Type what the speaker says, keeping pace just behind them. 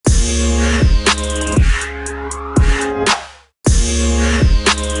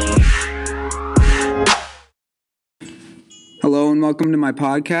welcome to my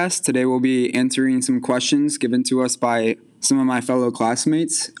podcast. Today we'll be answering some questions given to us by some of my fellow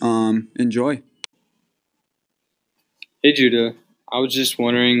classmates. Enjoy. Hey Judah, I was just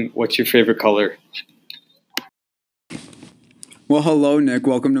wondering what's your favorite color? Well, hello, Nick.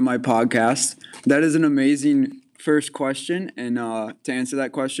 Welcome to my podcast. That is an amazing first question. And to answer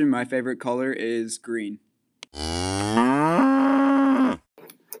that question, my favorite color is green.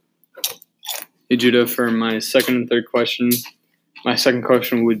 Hey Judah, for my second and third question, my second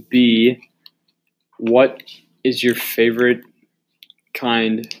question would be, what is your favorite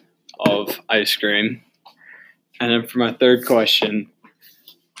kind of ice cream? And then for my third question,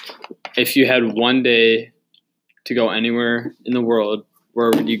 if you had one day to go anywhere in the world, where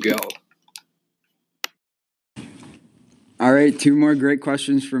would you go? All right, two more great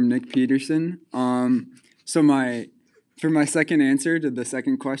questions from Nick Peterson. For my second answer to the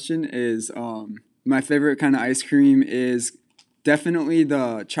second question is my favorite kind of ice cream is definitely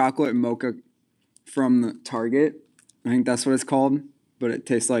the chocolate mocha from the Target. I think that's what it's called, but it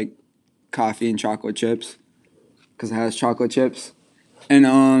tastes like coffee and chocolate chips because it has chocolate chips.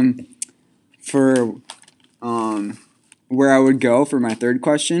 And for where I would go for my third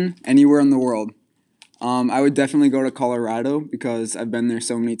question, anywhere in the world. I would definitely go to Colorado because I've been there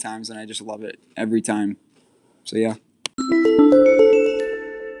so many times and I just love it every time. So yeah.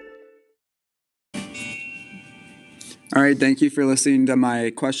 All right, thank you for listening to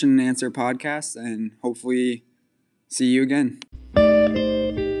my question and answer podcast, and hopefully see you again.